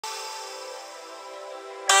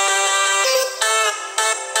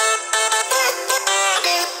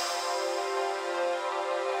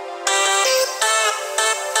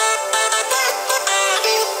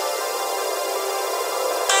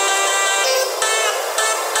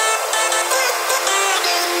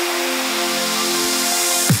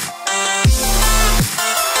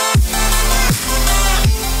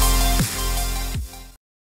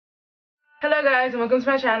guys, and welcome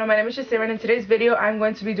to my channel. My name is Shasira, and in today's video I'm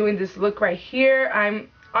going to be doing this look right here. I'm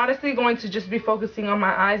honestly going to just be focusing on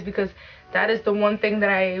my eyes because that is the one thing that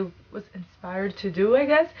I was inspired to do, I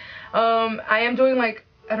guess. I am doing, like,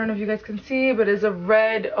 I don't know if you guys can see, but it's a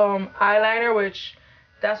red eyeliner, which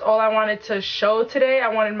that's all I wanted to show today. I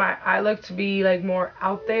wanted my eye look to be like more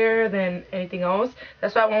out there than anything else.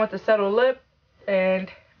 That's why I went with the subtle lip,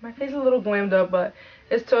 and my face is a little glammed up, but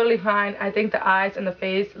it's totally fine. I think the eyes and the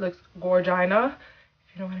face looks gorgina,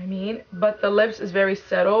 if you know what I mean. But the lips is very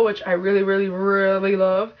subtle, which I really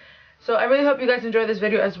love. So I really hope you guys enjoy this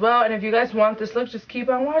video as well. And if you guys want this look, just keep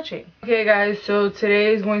on watching. Okay guys, so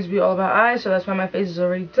today is going to be all about eyes. So that's why my face is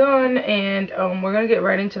already done. And we're going to get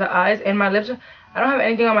right into the eyes. And my lips, I don't have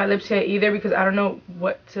anything on my lips yet either because I don't know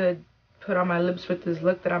what to put on my lips with this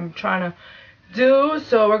look that I'm trying to do.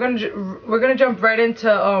 So we're gonna jump right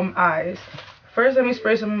into eyes. First, let me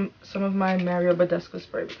spray some of my Mario Badescu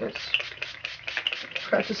spray because I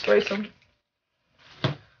forgot to spray some.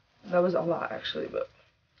 That was a lot actually, but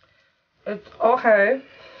it's okay.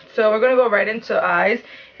 So we're gonna go right into eyes,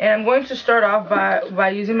 and I'm going to start off by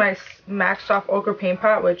using my MAC Soft Ochre paint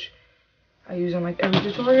pot, which I use in like every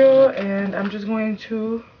tutorial, and I'm just going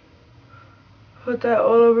to put that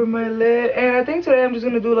all over my lid. And I think today I'm just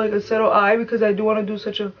gonna do like a subtle eye because I do want to do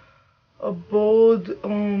such a bold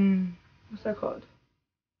what's that called?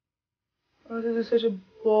 I want to do such a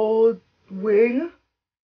bold wing.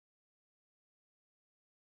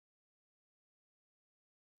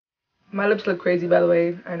 My lips look crazy, by the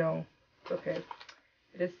way. I know. It's okay.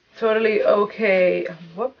 It is totally okay.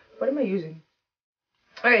 What am I using?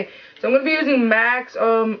 Okay, so I'm gonna be using MAC's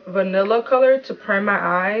vanilla color to prime my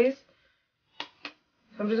eyes.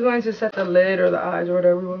 I'm just going to set the lid or the eyes or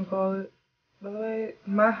whatever you want to call it. By the way,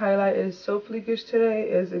 my highlight is so fleekish today.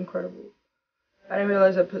 It's incredible. I didn't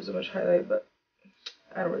realize I put so much highlight, but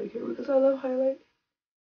I don't really care because I love highlight.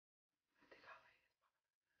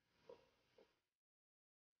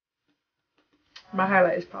 My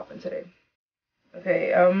highlight is popping today.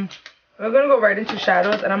 Okay, we're going to go right into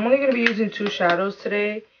shadows, and I'm only going to be using two shadows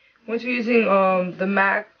today. I'm going to be using the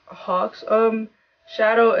MAC Haux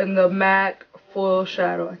shadow and the MAC full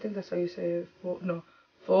shadow. I think that's how you say it.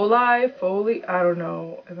 Folie. I don't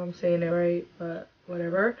know if I'm saying it right, but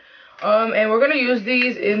whatever. And we're gonna use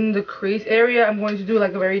these in the crease area. I'm going to do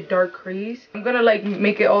like a very dark crease. I'm gonna like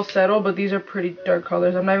make it all settle, but these are pretty dark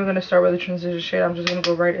colors. I'm not even gonna start with a transition shade. I'm just gonna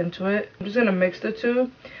go right into it. I'm just gonna mix the two.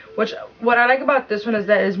 What I like about this one is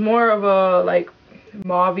that it's more of a like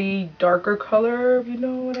mauvey, darker color, if you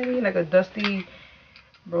know what I mean, like a dusty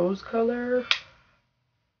rose color.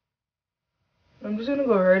 I'm just gonna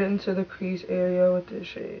go right into the crease area with this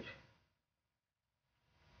shade.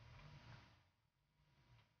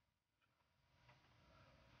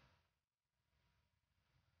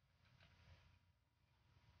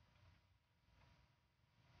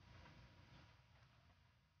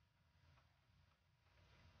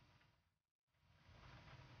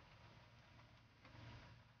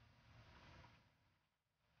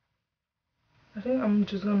 I think I'm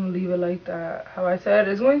just gonna leave it like that. How I said,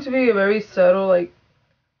 it's going to be a very subtle like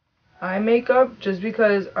eye makeup just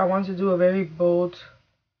because I want to do a very bold.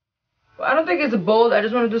 Well, I don't think it's bold, I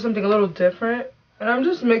just want to do something a little different. And I'm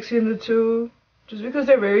just mixing the two just because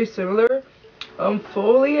they're very similar.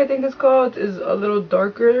 Folie, I think it's called, is a little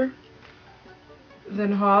darker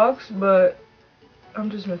than Haux, but I'm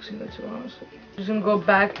just mixing the two, honestly. I'm just gonna go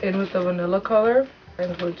back in with the vanilla color.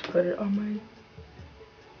 I'm going to put it on my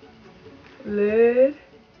lid.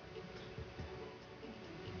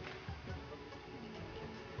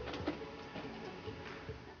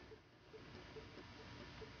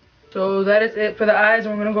 So that is it for the eyes.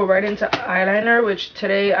 We're gonna go right into eyeliner, which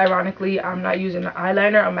today ironically I'm not using an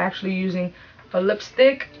eyeliner. I'm actually using a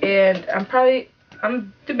lipstick, and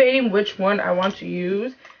I'm debating which one I want to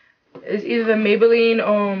use. It's either the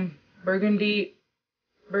Maybelline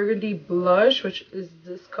burgundy blush, which is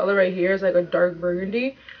this color right here. It's like a dark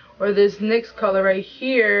burgundy, or this NYX color right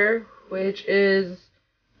here, which is,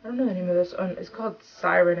 I don't know the name of this one. It's called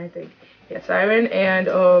Siren, I think. Yeah, Siren.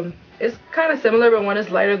 And it's kind of similar, but one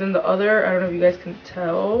is lighter than the other. I don't know if you guys can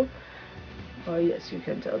tell. Oh yes, you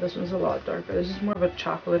can tell. This one's a lot darker. This is more of a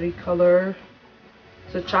chocolatey color.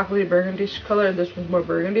 It's a chocolatey burgundy color, and this one's more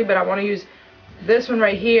burgundy. But I want to use this one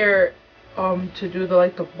right here to do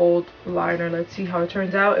the bold liner. Let's see how it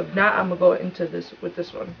turns out. If not, I'm gonna go into this with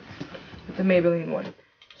this one, with the Maybelline one.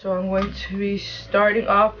 So I'm going to be starting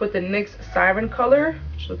off with the NYX Siren color,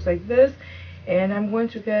 which looks like this. And I'm going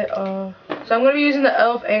to get so I'm going to be using the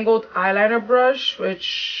e.l.f. angled eyeliner brush,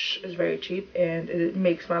 which is very cheap, and it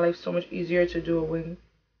makes my life so much easier to do a wing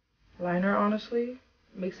liner, honestly.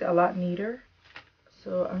 It makes it a lot neater.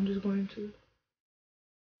 So I'm just going to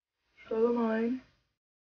draw the line.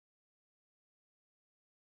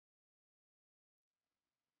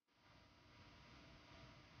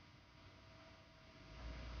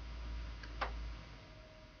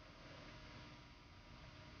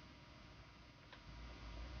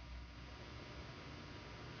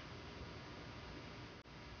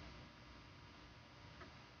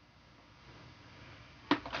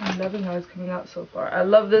 I'm loving how it's coming out so far. I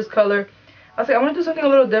love this color. I was like, I want to do something a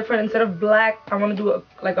little different. Instead of black, I want to do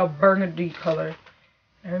like a burgundy color.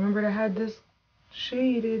 I remembered I had this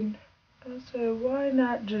shade in. I said, why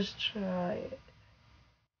not just try it?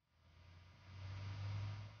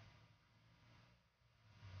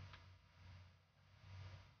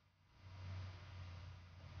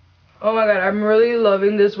 Oh my god, I'm really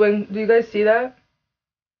loving this wing. Do you guys see that?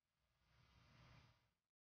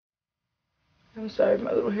 I'm sorry,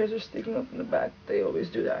 my little hairs are sticking up in the back. They always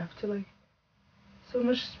do that. I have to like, so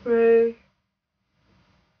much spray.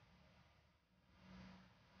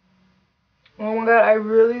 Oh my god, I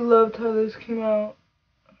really loved how this came out.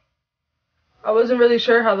 I wasn't really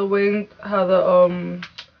sure how the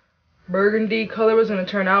burgundy color was gonna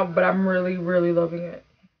turn out, but I'm really loving it.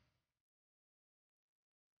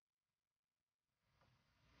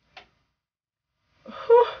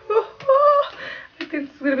 I think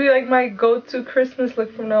it's gonna be like my go-to Christmas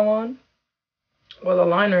look from now on. Well, the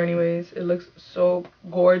liner anyways. It looks so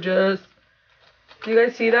gorgeous. Do you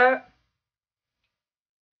guys see that?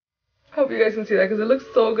 Hope you guys can see that because it looks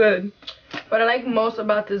so good. What I like most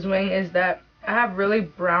about this wing is that I have really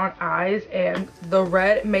brown eyes, and the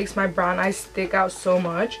red makes my brown eyes stick out so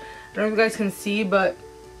much. I don't know if you guys can see, but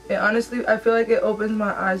it honestly, I feel like it opens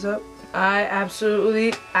my eyes up. I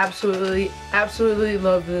absolutely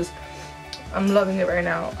love this. I'm loving it right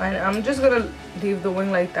now. And I'm just gonna leave the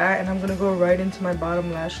wing like that, and I'm gonna go right into my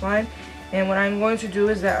bottom lash line. And what I'm going to do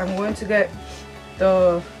is that I'm going to get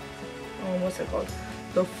the what's it called,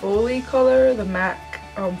 the Folie color, the MAC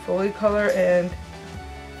Folie color, and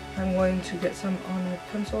I'm going to get some on a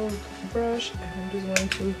pencil brush, and I'm just going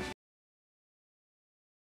to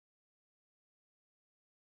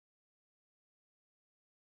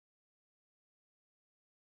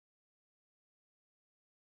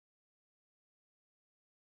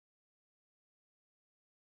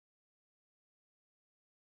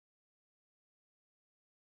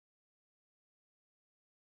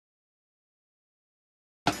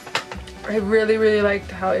I really liked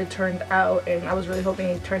how it turned out, and I was really hoping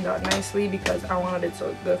it turned out nicely because I wanted it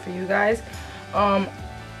so good for you guys.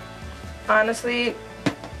 Honestly,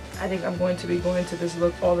 I think I'm going to be going to this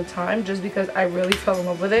look all the time just because I really fell in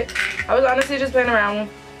love with it. I was honestly just playing around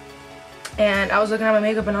and I was looking at my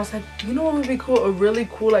makeup and I was like, you know what would be cool? A really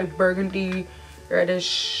cool like burgundy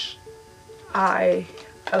reddish like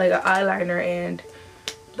an eyeliner, and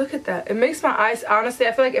look at that. It makes my eyes, honestly,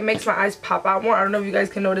 I feel like it makes my eyes pop out more. I don't know if you guys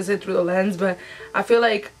can notice it through the lens, but I feel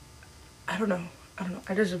like, I don't know.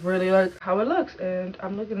 I just really like how it looks, and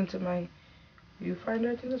I'm looking into my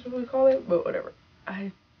viewfinder, I think that's what we call it, but whatever.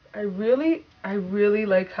 I really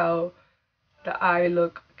like how the eye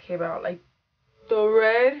look came out. Like the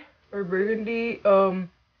red or burgundy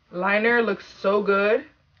liner looks so good.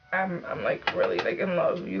 I'm like really like in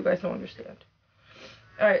love. You guys don't understand.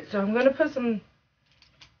 All right, so I'm gonna put some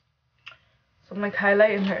like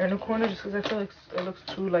highlight in the inner corner just because I feel like it looks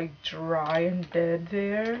too like dry and dead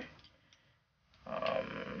there.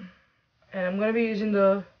 And I'm gonna be using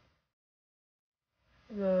the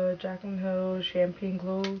Jaclyn Hill Champagne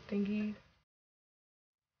Glow thingy.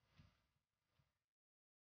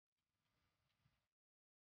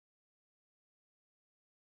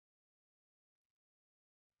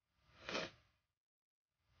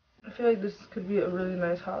 I feel like this could be a really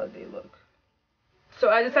nice holiday look. So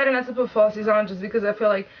I decided not to put falsies on just because I feel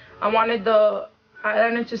like I wanted the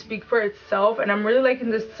eyeliner to speak for itself, and I'm really liking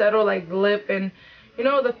this subtle like lip, and you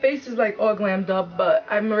know the face is like all glammed up, but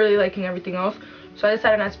I'm really liking everything else. So I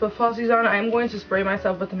decided not to put falsies on. I'm going to spray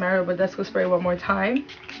myself with the Mario Badescu spray one more time.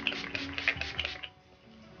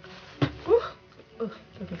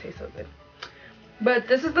 Doesn't taste so good. But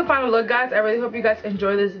this is the final look, guys. I really hope you guys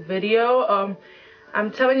enjoy this video. I'm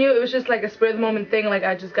telling you, it was just like a spur of the moment thing. Like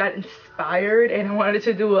I just got inspired and I wanted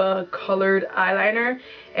to do a colored eyeliner,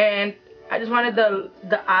 and I just wanted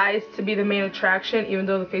the eyes to be the main attraction, even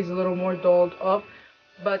though the face is a little more dolled up.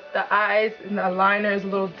 But the eyes and the liner is a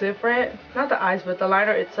little different. Not the eyes, but the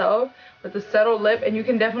liner itself with the settled lip. And you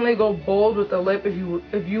can definitely go bold with the lip if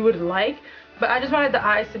you would like. But I just wanted the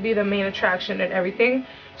eyes to be the main attraction and everything.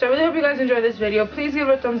 So I really hope you guys enjoyed this video. Please give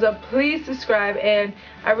it a thumbs up. Please subscribe. And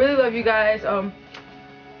I really love you guys.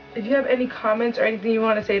 if you have any comments or anything you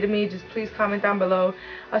want to say to me, just please comment down below.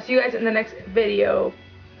 I'll see you guys in the next video.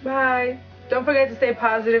 Bye. Don't forget to stay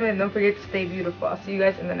positive and don't forget to stay beautiful. I'll see you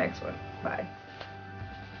guys in the next one. Bye.